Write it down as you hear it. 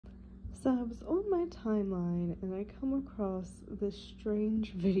So I was on my timeline and I come across this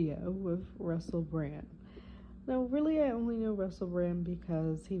strange video with Russell Brand. Now, really, I only know Russell Brand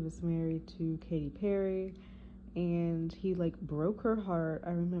because he was married to Katy Perry and he like broke her heart. I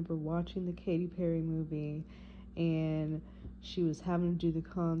remember watching the Katy Perry movie and she was having to do the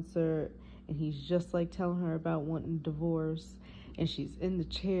concert and he's just like telling her about wanting divorce and she's in the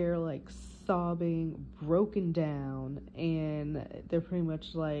chair like sobbing, broken down, and they're pretty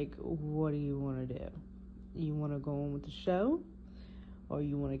much like, what do you want to do? You want to go on with the show? Or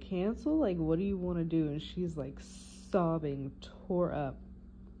you want to cancel? Like, what do you want to do? And she's like sobbing, tore up,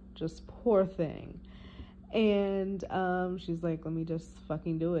 just poor thing. And she's like, let me just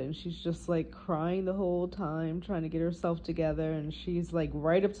fucking do it. And she's just like crying the whole time, trying to get herself together. And she's like,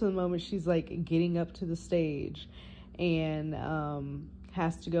 right up to the moment she's like getting up to the stage and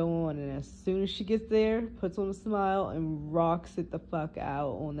has to go on. And as soon as she gets there, puts on a smile and rocks it the fuck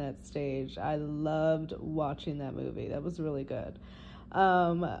out on that stage. I loved watching that movie. That was really good.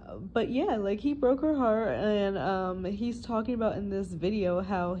 But yeah, like he broke her heart, and he's talking about in this video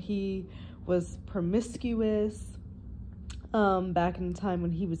how he was promiscuous back in the time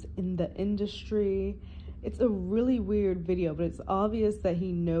when he was in the industry. It's a really weird video, but it's obvious that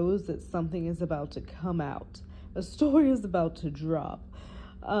he knows that something is about to come out. A story is about to drop.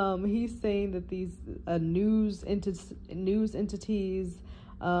 He's saying that these news entities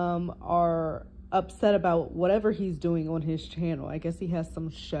are upset about whatever he's doing on his channel. I guess he has some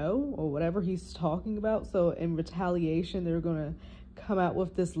show or whatever he's talking about. So in retaliation, they're going to come out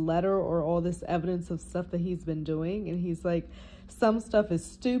with this letter or all this evidence of stuff that he's been doing. And he's like, some stuff is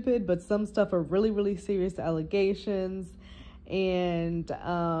stupid, but some stuff are really, really serious allegations. And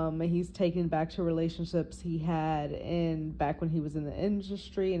he's taken back to relationships he had back when he was in the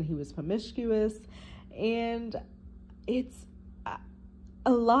industry and he was promiscuous. And it's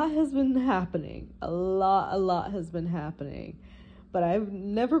a lot has been happening. A lot has been happening. But I've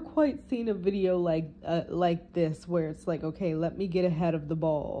never quite seen a video like this where it's like, okay, let me get ahead of the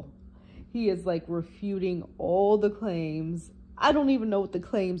ball. He is like refuting all the claims. I don't even know what the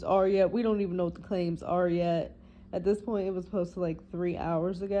claims are yet. We don't even know what the claims are yet. At this point, it was posted like 3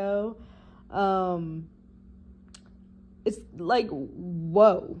 hours ago. It's like,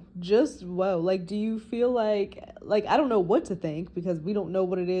 whoa, just whoa. Like, do you feel like I don't know what to think because we don't know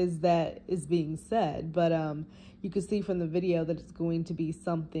what it is that is being said, but you can see from the video that it's going to be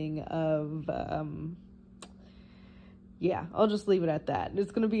something of, yeah, I'll just leave it at that.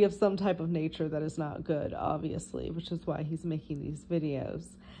 It's going to be of some type of nature that is not good, obviously, which is why he's making these videos.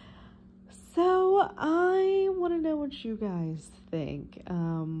 So I want to know what you guys think.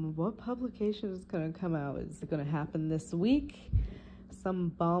 What publication is going to come out? Is it going to happen this week? Some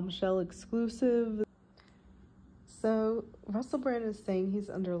bombshell exclusive? So Russell Brand is saying he's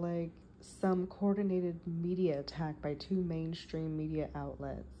under like some coordinated media attack by 2 mainstream media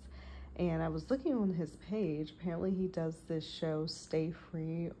outlets. And I was looking on his page. Apparently he does this show Stay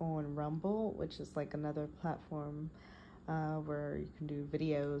Free on Rumble, which is like another platform where you can do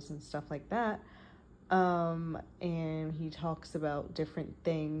videos and stuff like that. And he talks about different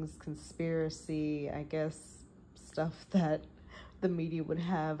things, conspiracy, I guess stuff that the media would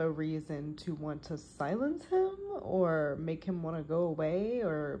have a reason to want to silence him or make him want to go away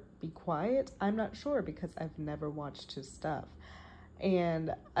or be quiet. I'm not sure because I've never watched his stuff.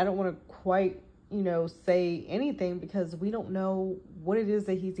 And I don't want to quite, say anything because we don't know what it is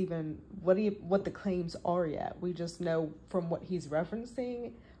that he's even, what the claims are yet. We just know from what he's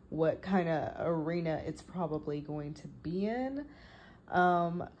referencing what kind of arena it's probably going to be in.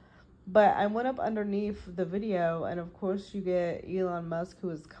 But I went up underneath the video and of course you get Elon Musk who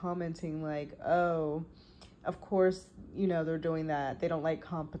is commenting like, oh, of course, they're doing that. They don't like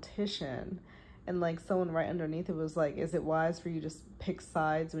competition. And like someone right underneath it was like, is it wise for you to just pick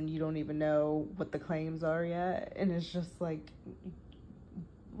sides when you don't even know what the claims are yet? And it's just like,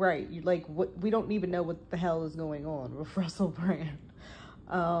 right, we don't even know what the hell is going on with Russell Brand.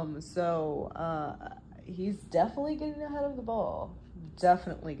 He's definitely getting ahead of the ball.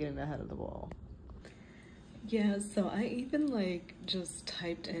 Definitely getting ahead of the ball. Yeah, so I even just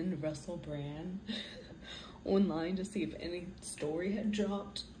typed in Russell Brand online to see if any story had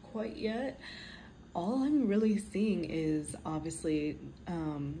dropped quite yet. All I'm really seeing is obviously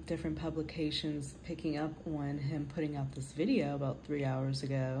different publications picking up on him putting out this video about 3 hours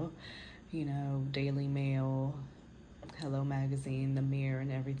ago. Daily Mail, Hello Magazine, The Mirror,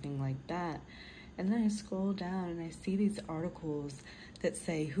 and everything like that. And then I scroll down and I see these articles that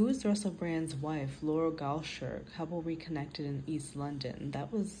say, who is Russell Brand's wife, Laura Galsher, couple reconnected in East London?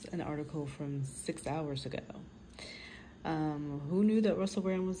 That was an article from 6 hours ago. Who knew that Russell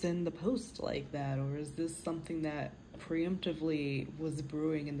Brand was in the Post like that? Or is this something that preemptively was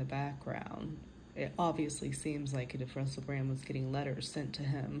brewing in the background? It obviously seems like it if Russell Brand was getting letters sent to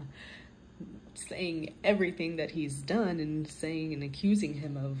him saying everything that he's done and saying and accusing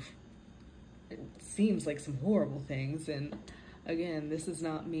him of, it seems like some horrible things. And again, this is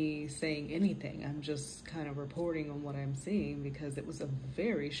not me saying anything. I'm just kind of reporting on what I'm seeing because it was a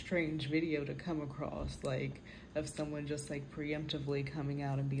very strange video to come across, like of someone just like preemptively coming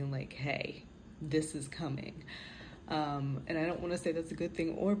out and being like, hey, this is coming. And I don't want to say that's a good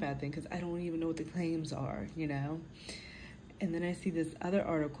thing or bad thing because I don't even know what the claims are, you know? And then I see this other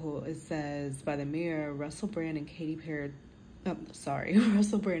article. It says, by the Mirror, Russell Brand and Katy Perry,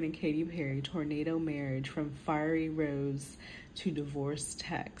 tornado marriage from fiery rose to divorce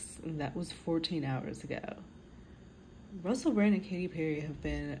text. And that was 14 hours ago. Russell Brand and Katy Perry have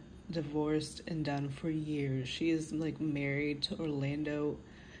been divorced and done for years. She is like married to Orlando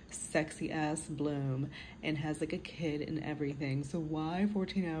sexy ass Bloom and has like a kid and everything. So why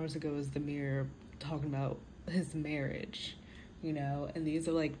 14 hours ago is the Mirror talking about his marriage? You know, and these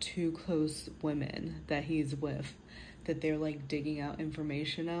are like two close women that he's with that they're like digging out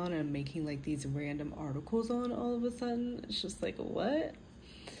information on and making like these random articles on all of a sudden. It's just like, what?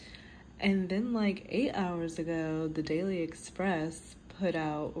 And then like 8 hours ago, the Daily Express put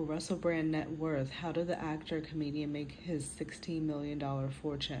out Russell Brand net worth. How did the actor comedian make his $16 million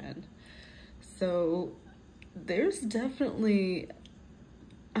fortune? So there's definitely,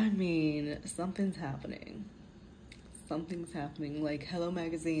 I mean, something's happening. Something's happening. Like Hello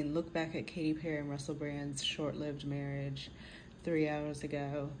Magazine, look back at Katy Perry and Russell Brand's short-lived marriage 3 hours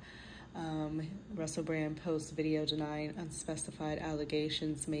ago. Russell Brand posts video denying unspecified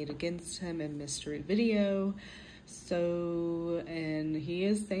allegations made against him in mystery video. So, and he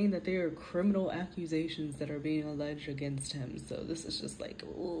is saying that there are criminal accusations that are being alleged against him. So this is just like,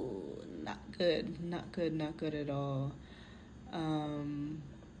 ooh, not good, not good, not good at all.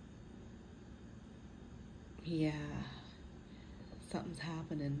 Yeah. Something's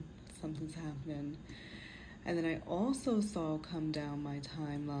happening. And then I also saw come down my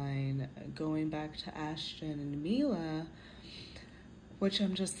timeline going back to Ashton and Mila, which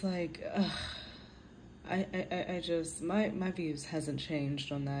I'm just like, ugh. I just, my views hasn't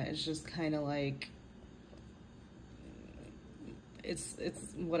changed on that. It's just kind of like, it's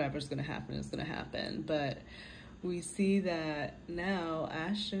whatever's going to happen is going to happen. But we see that now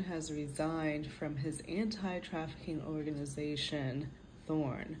Ashton has resigned from his anti-trafficking organization,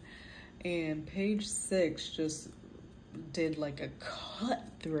 Thorn. And Page 6 just did like a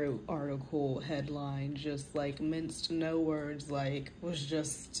cut-through article headline, just like minced no words, like was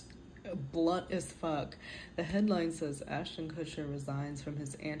just blunt as fuck. The headline says, Ashton Kutcher resigns from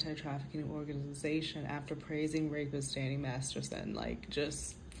his anti-trafficking organization after praising rapist Danny Masterson. Like,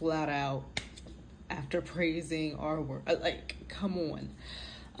 just flat out after praising our work. Like, come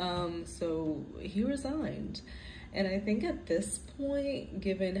on. So he resigned. And I think at this point,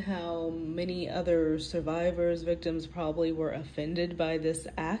 given how many other survivors, victims probably were offended by this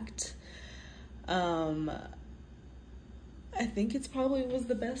act, I think it's probably was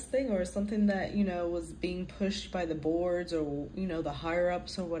the best thing, or something that, you know, was being pushed by the boards or, you know, the higher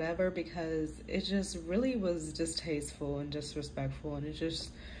ups or whatever, because it just really was distasteful and disrespectful, and it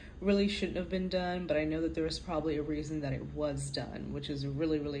just really shouldn't have been done. But I know that there was probably a reason that it was done, which is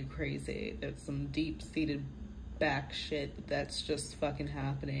really, really crazy. There's some deep-seated back shit that's just fucking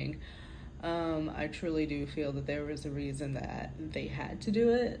happening. I truly do feel that there was a reason that they had to do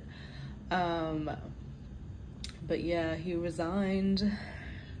it. But yeah, he resigned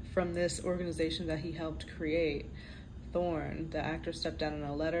from this organization that he helped create, Thorn. The actor stepped down in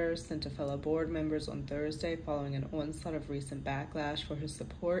a letter sent to fellow board members on Thursday following an onslaught of recent backlash for his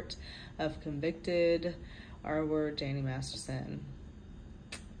support of convicted R-word Danny Masterson.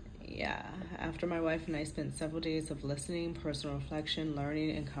 Yeah, after my wife and I spent several days of listening, personal reflection,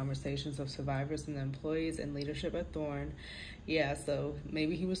 learning, and conversations of survivors and the employees and leadership at Thorn. Yeah, so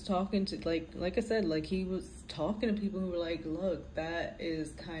maybe he was talking to, like I said, like he was talking to people who were like, look, that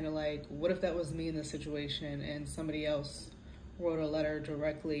is kind of like, what if that was me in this situation and somebody else wrote a letter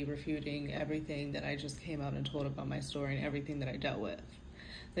directly refuting everything that I just came out and told about my story and everything that I dealt with.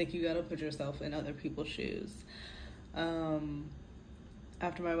 Like, you gotta put yourself in other people's shoes.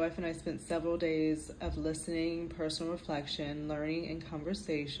 After my wife and I spent several days of listening, personal reflection, learning, and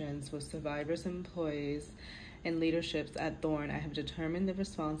conversations with survivors, employees, and leaderships at Thorn, I have determined the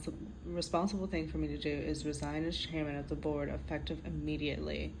responsible thing for me to do is resign as chairman of the board, effective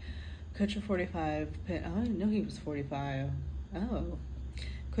immediately. Kutcher, 45, oh, I didn't know he was 45. Oh.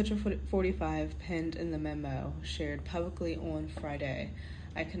 Kutcher 45 penned in the memo shared publicly on Friday.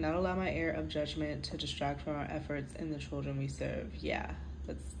 I cannot allow my air of judgment to distract from our efforts and the children we serve. Yeah,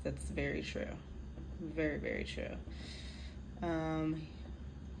 that's very true. Very, very true.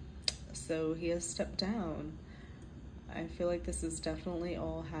 So he has stepped down. I feel like this is definitely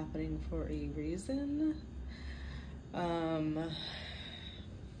all happening for a reason.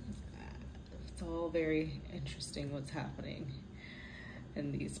 It's all very interesting what's happening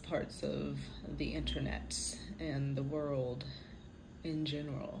in these parts of the internet and the world in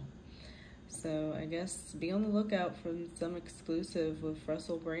general. So I guess be on the lookout for some exclusive with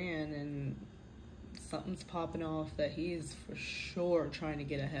Russell Brand, and something's popping off that he's for sure trying to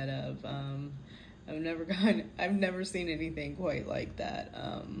get ahead of. I've never seen anything quite like that.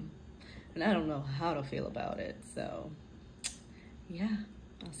 And I don't know how to feel about it. So yeah,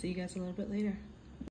 I'll see you guys a little bit later.